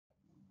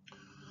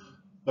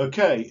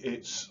Okay,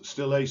 it's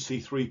still AC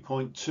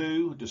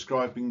 3.2,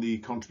 describing the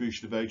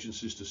contribution of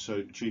agencies to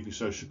achieving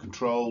social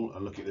control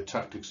and looking at the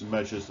tactics and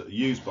measures that are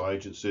used by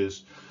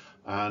agencies.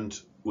 And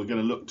we're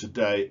going to look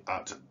today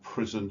at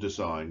prison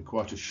design.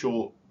 Quite a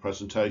short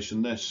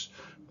presentation this,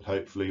 but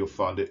hopefully you'll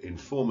find it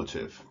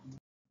informative.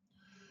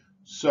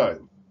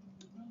 So,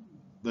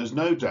 there's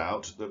no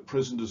doubt that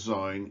prison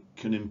design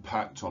can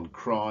impact on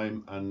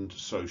crime and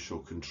social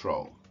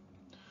control.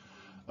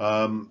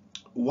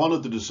 One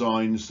of the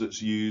designs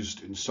that's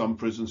used in some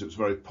prisons, it was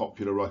very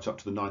popular right up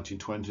to the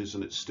 1920s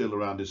and it's still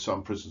around in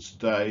some prisons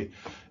today,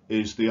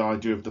 is the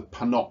idea of the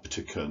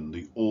panopticon,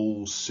 the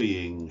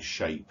all-seeing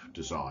shape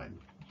design.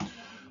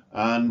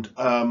 And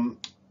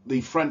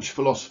the French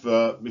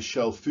philosopher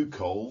Michel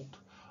Foucault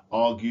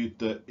argued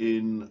that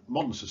in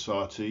modern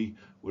society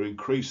we're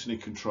increasingly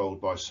controlled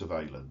by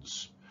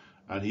surveillance,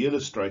 and he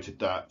illustrated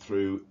that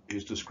through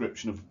his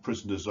description of a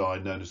prison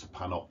design known as the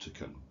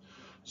panopticon.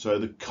 So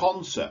the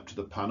concept of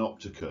the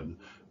panopticon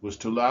was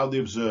to allow the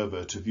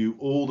observer to view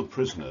all the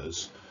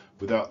prisoners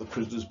without the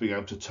prisoners being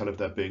able to tell if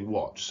they're being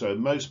watched. So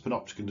most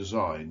panopticon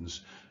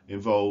designs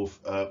involve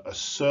a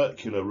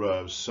circular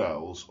row of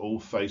cells all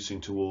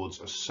facing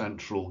towards a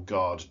central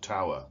guard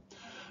tower.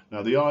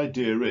 Now the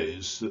idea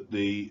is that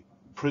the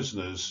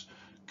prisoners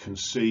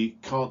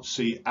can't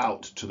see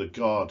out to the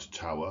guard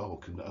tower,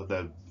 or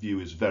their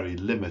view is very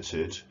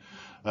limited,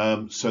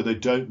 so they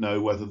don't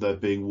know whether they're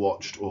being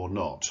watched or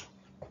not.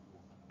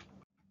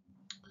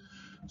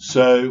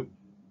 So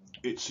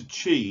it's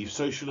achieved,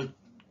 social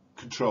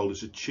control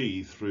is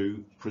achieved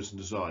through prison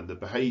design. The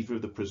behaviour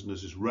of the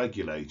prisoners is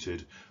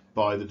regulated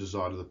by the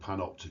design of the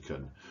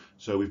panopticon.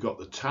 So we've got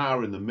the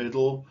tower in the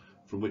middle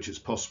from which it's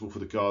possible for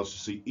the guards to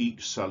see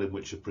each cell in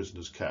which a prisoner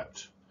is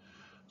kept.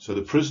 So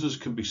the prisoners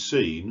can be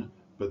seen,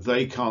 but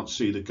they can't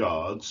see the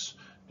guards.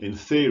 In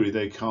theory,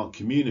 they can't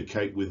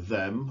communicate with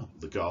them,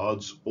 the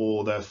guards,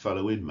 or their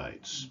fellow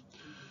inmates.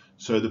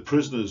 So the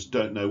prisoners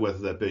don't know whether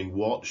they're being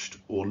watched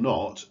or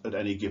not at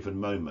any given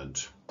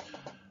moment.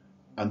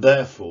 And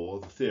therefore,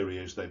 the theory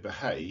is they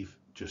behave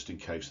just in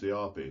case they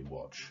are being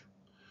watched.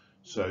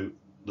 So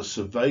the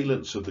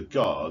surveillance of the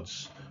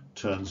guards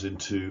turns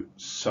into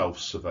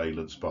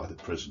self-surveillance by the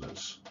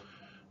prisoners.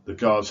 The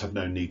guards have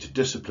no need to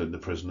discipline the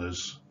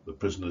prisoners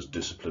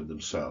discipline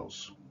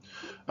themselves.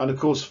 And of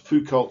course,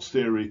 Foucault's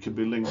theory can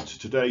be linked to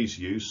today's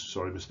use,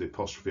 sorry, missed the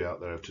apostrophe out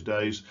there, of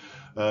today's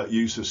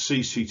use of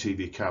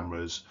CCTV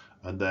cameras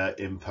and their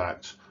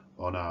impact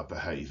on our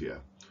behaviour.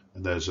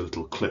 And there's a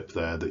little clip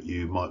there that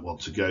you might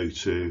want to go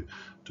to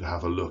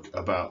have a look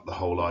about the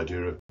whole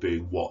idea of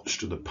being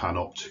watched and the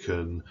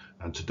panopticon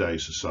and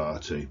today's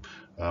society.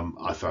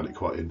 I found it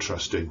quite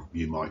interesting.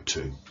 You might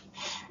too.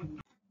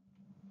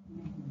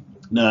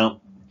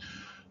 Now,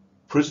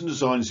 prison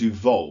designs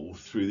evolved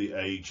through the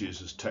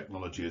ages as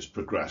technology has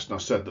progressed. And I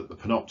said that the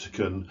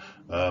panopticon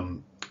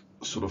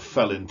sort of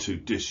fell into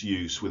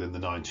disuse within the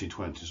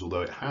 1920s,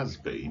 although it has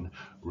been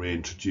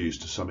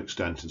reintroduced to some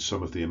extent in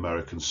some of the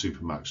American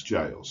supermax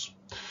jails.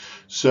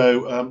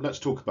 So let's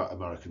talk about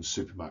American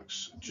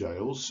supermax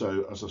jails.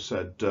 So as I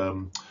said,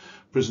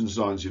 prison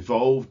designs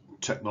evolved,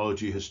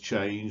 technology has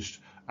changed,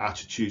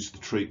 attitudes to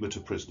the treatment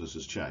of prisoners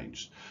has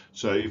changed.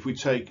 So if we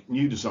take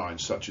new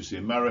designs such as the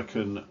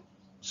American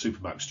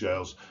supermax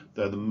jails,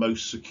 they're the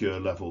most secure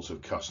levels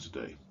of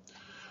custody.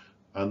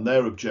 And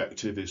their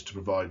objective is to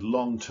provide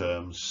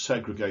long-term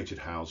segregated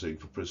housing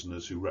for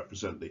prisoners who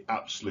represent the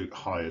absolute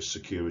highest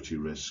security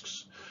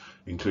risks,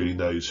 including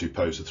those who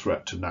pose a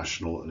threat to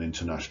national and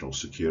international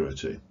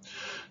security.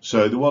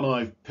 So the one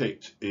I've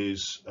picked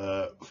is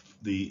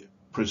the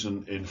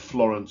prison in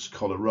Florence,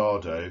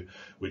 Colorado,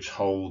 which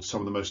holds some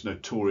of the most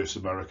notorious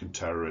American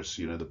terrorists,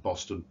 you know, the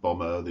Boston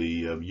bomber,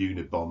 the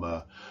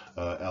Unabomber,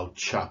 El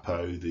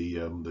Chapo,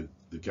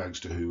 the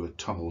gangster who had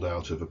tunneled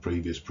out of a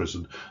previous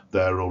prison.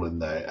 They're all in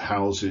there. It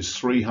houses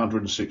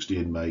 360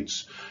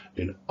 inmates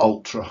in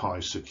ultra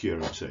high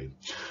security.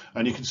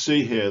 And you can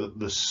see here that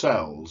the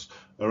cells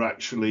are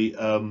actually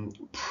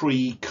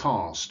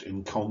pre-cast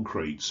in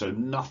concrete, so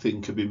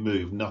nothing can be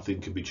moved, nothing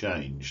can be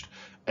changed.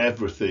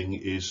 Everything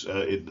is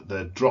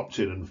they're dropped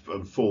in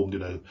and formed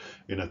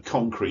in a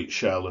concrete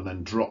shell and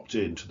then dropped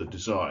into the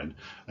design.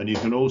 And you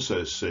can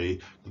also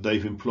see that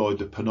they've employed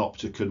the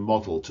panopticon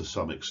model to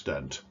some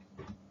extent.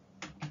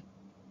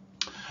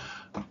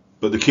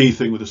 But the key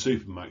thing with a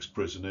supermax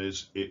prison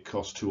is it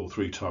costs 2 or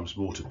 3 times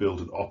more to build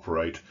and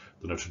operate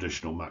than a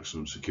traditional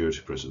maximum security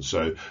prison.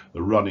 So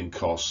the running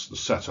costs, the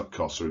setup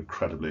costs are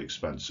incredibly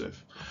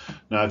expensive.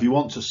 Now, if you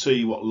want to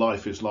see what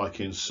life is like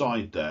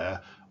inside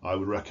there, I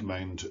would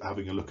recommend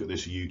having a look at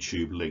this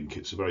YouTube link.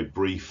 It's a very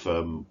brief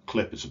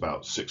clip. It's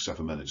about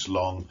 6-7 minutes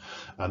long,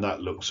 and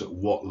that looks at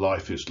what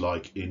life is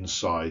like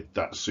inside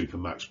that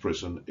supermax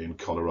prison in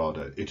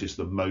Colorado. It is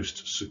the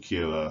most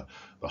secure,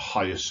 the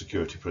highest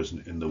security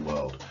prison in the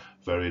world.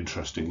 Very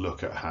interesting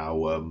look at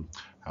how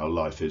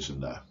life is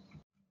in there.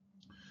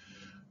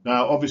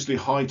 Now, obviously,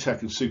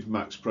 high-tech and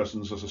supermax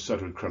prisons, as I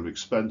said, are incredibly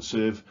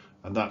expensive,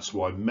 and that's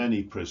why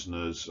many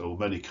prisoners or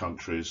many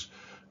countries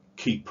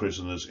keep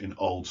prisoners in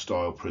old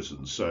style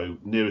prisons. So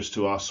nearest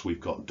to us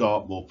we've got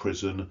Dartmoor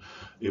Prison.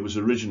 It was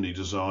originally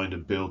designed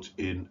and built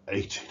in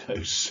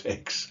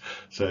 1806,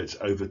 so it's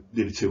over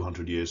nearly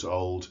 200 years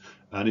old,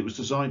 and it was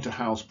designed to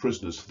house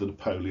prisoners for the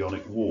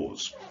Napoleonic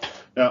Wars.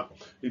 Now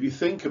if you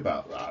think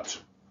about that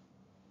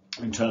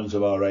in terms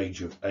of our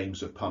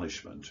aims of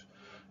punishment,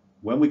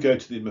 when we go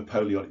to the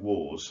Napoleonic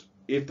Wars,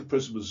 if the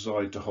prison was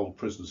designed to hold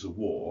prisoners of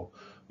war,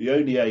 the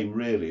only aim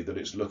really that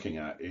it's looking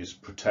at is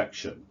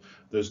protection.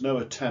 There's no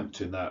attempt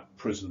in that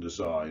prison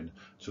design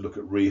to look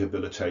at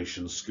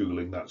rehabilitation,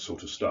 schooling, that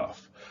sort of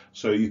stuff.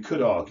 So you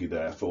could argue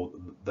therefore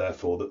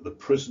that the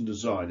prison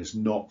design is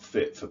not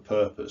fit for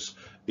purpose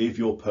if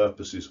your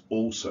purpose is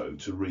also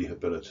to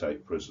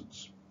rehabilitate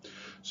prisons.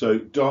 So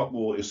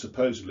Dartmoor is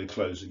supposedly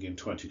closing in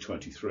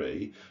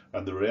 2023,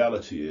 and the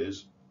reality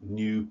is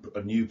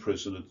a new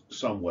prison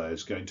somewhere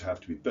is going to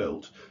have to be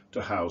built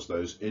to house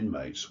those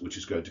inmates, which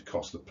is going to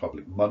cost the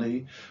public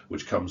money,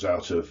 which comes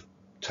out of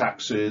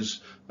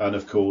taxes, and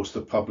of course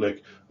the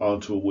public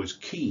aren't always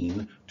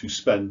keen to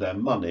spend their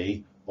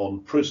money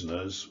on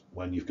prisoners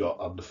when you've got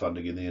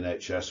underfunding in the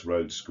NHS,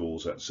 roads,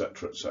 schools,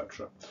 etc.,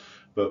 etc.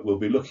 But we'll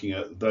be looking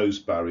at those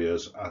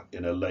barriers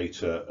in a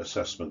later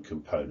assessment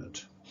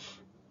component.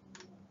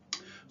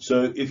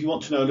 So if you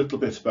want to know a little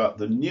bit about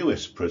the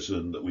newest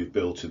prison that we've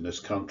built in this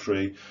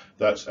country,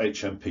 that's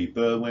HMP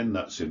Berwyn,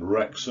 that's in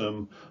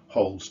Wrexham,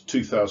 holds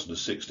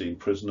 2,016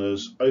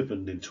 prisoners,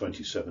 opened in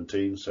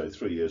 2017, so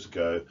 3 years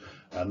ago,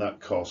 and that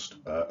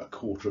cost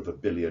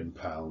 £250 million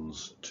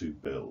to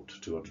build,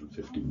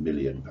 £250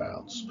 million.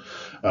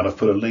 And I've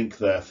put a link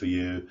there for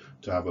you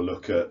to have a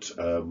look at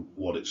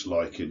what it's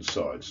like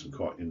inside. Some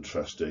quite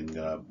interesting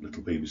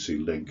little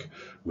BBC link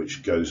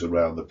which goes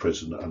around the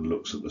prison and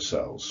looks at the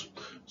cells.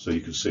 So you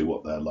can see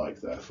what they're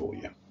like there for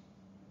you.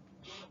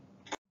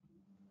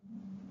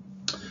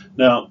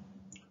 Now,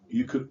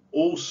 you could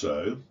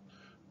also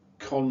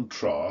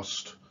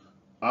contrast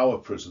our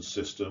prison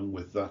system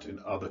with that in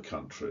other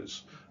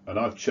countries, and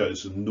I've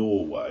chosen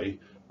Norway,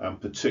 and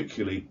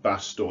particularly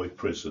Bastøy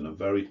Prison, a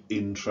very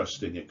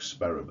interesting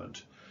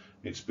experiment.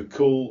 It's been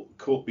called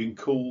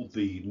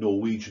the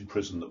Norwegian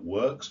prison that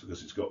works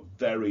because it's got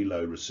very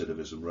low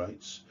recidivism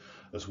rates,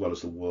 as well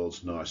as the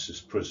world's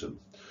nicest prison.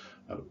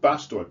 At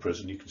Bastøy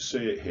Prison, you can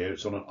see it here,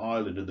 it's on an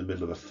island in the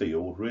middle of a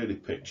field, really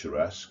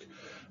picturesque.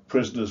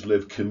 Prisoners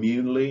live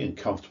communally in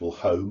comfortable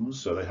homes,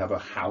 so they have a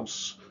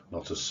house,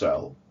 not a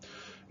cell.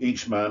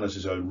 Each man has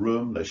his own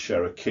room, they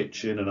share a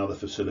kitchen and other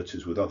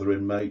facilities with other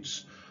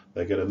inmates.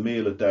 They get a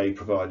meal a day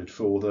provided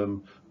for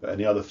them, but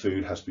any other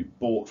food has to be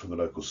bought from the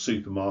local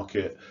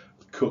supermarket,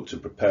 cooked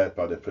and prepared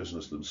by their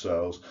prisoners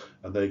themselves,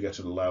 and they get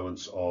an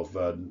allowance of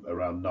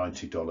around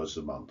 $90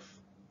 a month.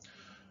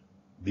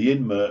 The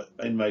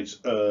inmates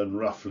earn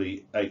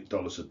roughly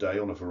 $8 a day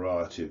on a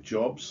variety of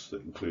jobs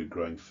that include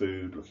growing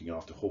food, looking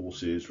after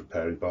horses,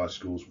 repairing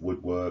bicycles,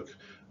 woodwork,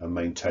 and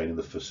maintaining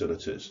the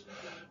facilities.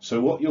 So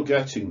what you're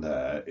getting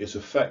there is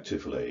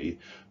effectively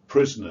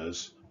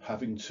prisoners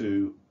having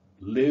to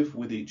live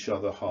with each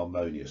other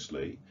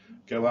harmoniously,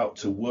 go out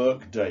to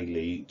work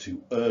daily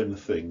to earn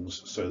things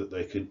so that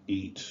they can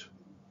eat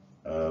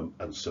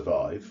and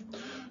survive.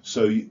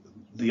 So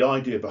the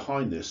idea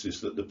behind this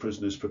is that the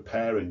prison is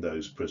preparing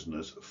those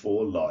prisoners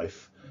for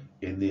life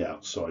in the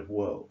outside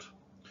world.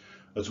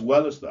 As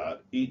well as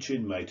that, each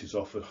inmate is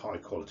offered high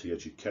quality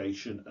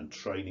education and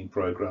training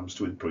programs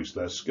to increase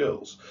their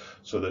skills.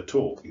 So they're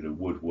taught,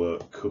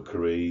 woodwork,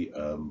 cookery,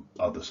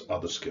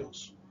 other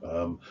skills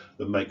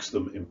that makes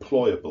them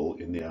employable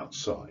in the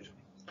outside.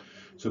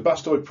 So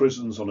Bastøy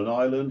Prison's on an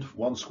island,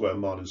 1 square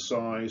mile in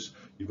size.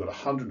 You've got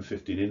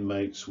 115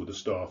 inmates with a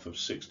staff of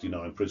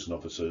 69 prison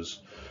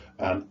officers,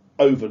 and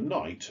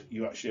overnight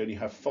you actually only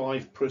have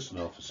 5 prison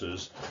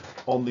officers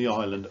on the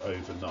island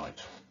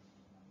overnight.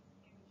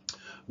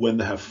 When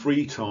they have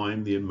free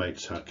time, the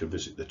inmates can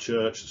visit the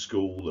church, the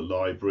school, the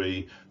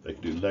library. They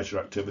can do leisure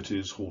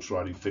activities, horse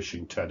riding,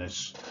 fishing,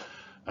 tennis,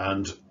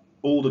 and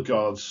all the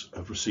guards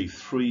have received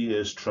 3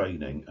 years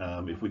training.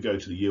 If we go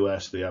to the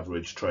US, the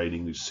average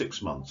training is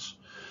 6 months,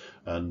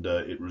 and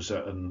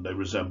they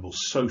resemble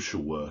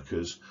social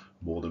workers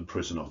more than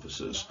prison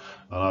officers.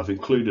 And I've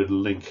included a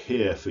link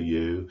here for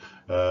you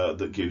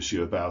that gives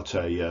you about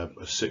a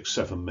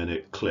 6-7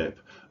 minute clip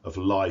of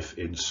life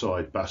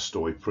inside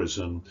Bastøy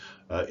Prison,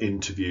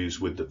 interviews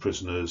with the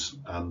prisoners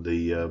and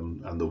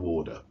the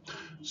warder.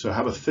 So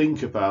have a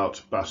think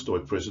about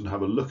Bastøy Prison,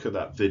 have a look at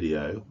that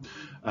video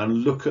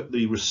and look at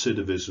the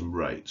recidivism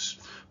rates,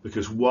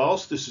 because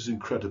whilst this is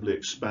incredibly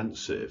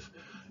expensive,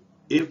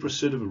 if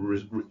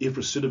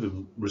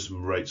recidivism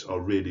rates are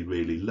really,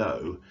 really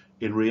low,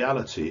 in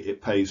reality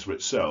it pays for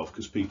itself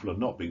because people are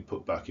not being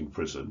put back in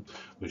prison,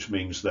 which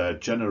means they're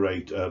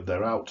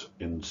out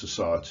in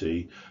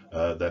society,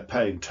 they're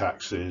paying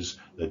taxes,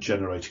 they're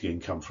generating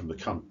income from the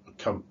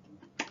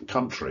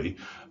country,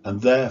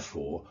 and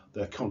therefore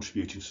they're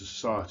contributing to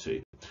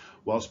society.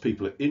 Whilst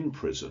people are in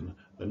prison,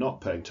 they're not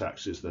paying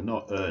taxes, they're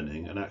not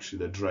earning, and actually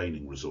they're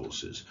draining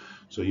resources.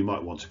 So you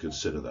might want to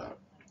consider that.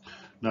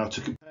 Now,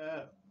 to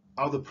compare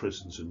other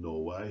prisons in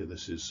Norway, and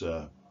this is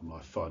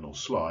my final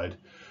slide,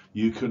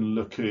 you can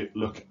look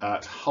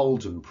at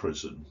Halden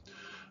Prison,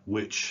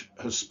 which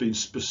has been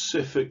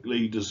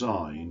specifically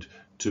designed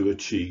to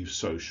achieve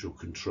social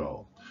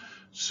control.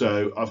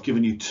 So I've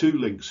given you two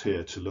links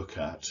here to look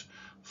at.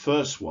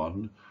 First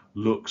one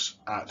looks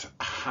at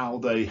how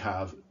they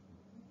have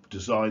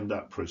designed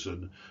that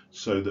prison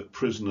so that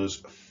prisoners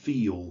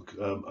feel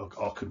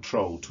are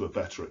controlled to a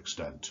better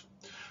extent.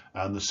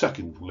 And the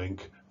second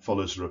link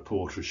follows a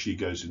reporter as she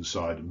goes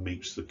inside and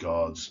meets the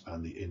guards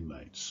and the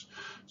inmates.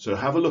 So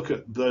have a look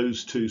at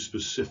those two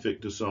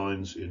specific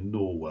designs in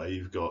Norway.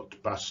 You've got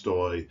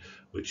Bastøy,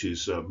 which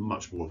is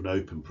much more of an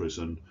open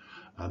prison,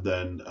 and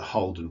then a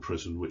Halden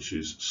prison, which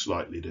is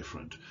slightly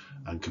different,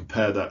 and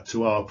compare that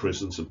to our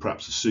prisons and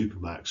perhaps the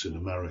Supermax in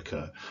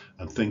America,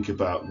 and think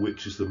about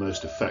which is the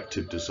most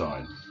effective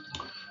design.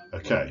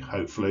 Okay,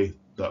 hopefully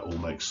that all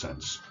makes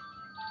sense.